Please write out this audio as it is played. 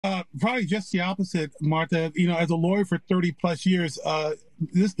Probably just the opposite, Martha. You know, as a lawyer for 30 plus years,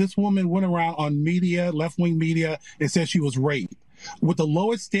 this woman went around on media, left wing media, and said she was raped. With the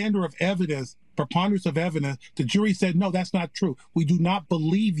lowest standard of evidence, preponderance of evidence, the jury said, no, that's not true. We do not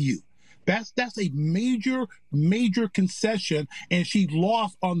believe you. That's a major concession, and she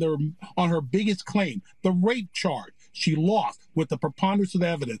lost on her biggest claim, the rape charge. She lost with the preponderance of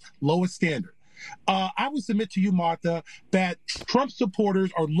evidence, lowest standard. I would submit to you, Martha, that Trump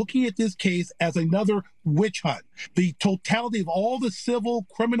supporters are looking at this case as another witch hunt. The totality of all the civil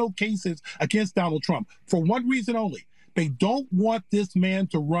criminal cases against Donald Trump, for one reason only. They don't want this man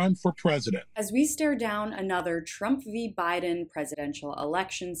to run for president. As we stare down another Trump v. Biden presidential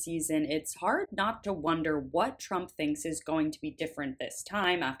election season, it's hard not to wonder what Trump thinks is going to be different this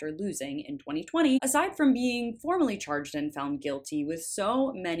time after losing in 2020, aside from being formally charged and found guilty with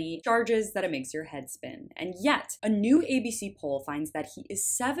so many charges that it makes your head spin. And yet, a new ABC poll finds that he is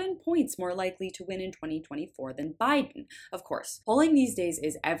 7 points more likely to win in 2024 than Biden. Of course, polling these days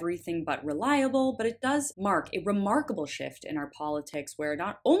is everything but reliable, but it does mark a remarkable shift in our politics where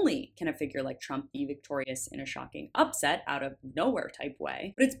not only can a figure like Trump be victorious in a shocking upset out of nowhere type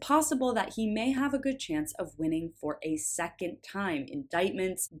way, but it's possible that he may have a good chance of winning for a second time,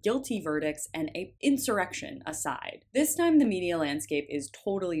 indictments, guilty verdicts, and an insurrection aside. This time the media landscape is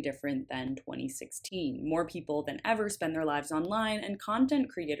totally different than 2016. More people than ever spend their lives online, and content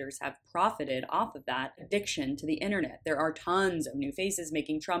creators have profited off of that addiction to the internet. There are tons of new faces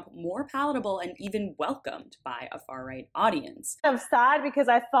making Trump more palatable and even welcomed by a far-right audience. I'm sad because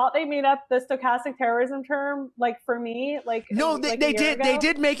I thought they made up the stochastic terrorism term, like for me, like no, they did. Ago. They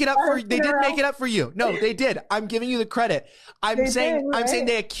did make it up for. They did make it up for you. No, they did. I'm giving you the credit. I'm saying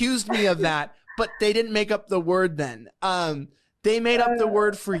they accused me of that, but they didn't make up the word. Then, they made up the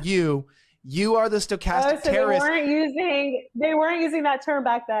word for you. You are the stochastic terrorist. They weren't using that term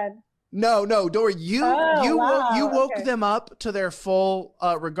back then. No, Dora, you woke them up to their full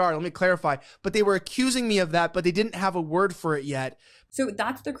regard. Let me clarify. But they were accusing me of that, but they didn't have a word for it yet. So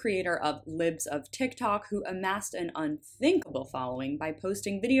that's the creator of Libs of TikTok, who amassed an unthinkable following by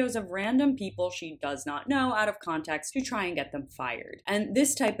posting videos of random people she does not know out of context to try and get them fired. And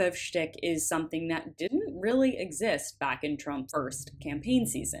this type of shtick is something that didn't really exist back in Trump's first campaign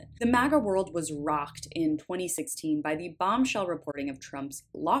season. The MAGA world was rocked in 2016 by the bombshell reporting of Trump's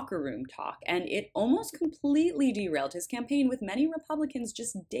locker room talk, and it almost completely derailed his campaign, with many Republicans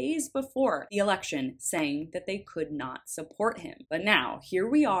just days before the election saying that they could not support him. But now, here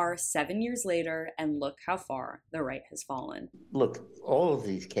we are 7 years later, and look how far the right has fallen. Look, all of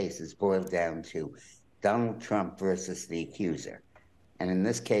these cases boil down to Donald Trump versus the accuser. And in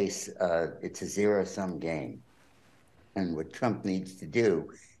this case, it's a zero-sum game. And what Trump needs to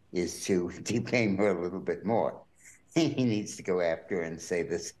do is to defame her a little bit more. He needs to go after her and say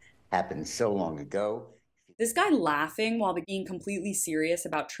this happened so long ago. This guy laughing while being completely serious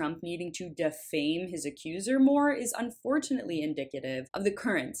about Trump needing to defame his accuser more is unfortunately indicative of the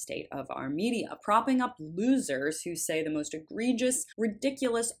current state of our media, propping up losers who say the most egregious,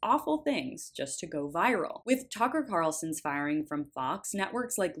 ridiculous, awful things just to go viral. With Tucker Carlson's firing from Fox,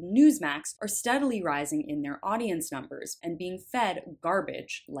 networks like Newsmax are steadily rising in their audience numbers and being fed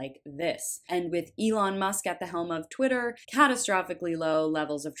garbage like this. And with Elon Musk at the helm of Twitter, catastrophically low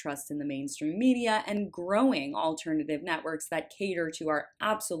levels of trust in the mainstream media, and growing alternative networks that cater to our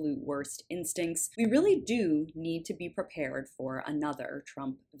absolute worst instincts, we really do need to be prepared for another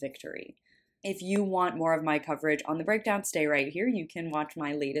Trump victory. If you want more of my coverage on The Breakdown, stay right here. You can watch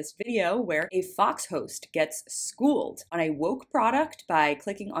my latest video where a Fox host gets schooled on a woke product by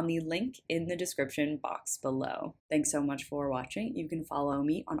clicking on the link in the description box below. Thanks so much for watching. You can follow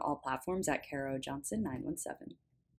me on all platforms at Caro Johnson 917.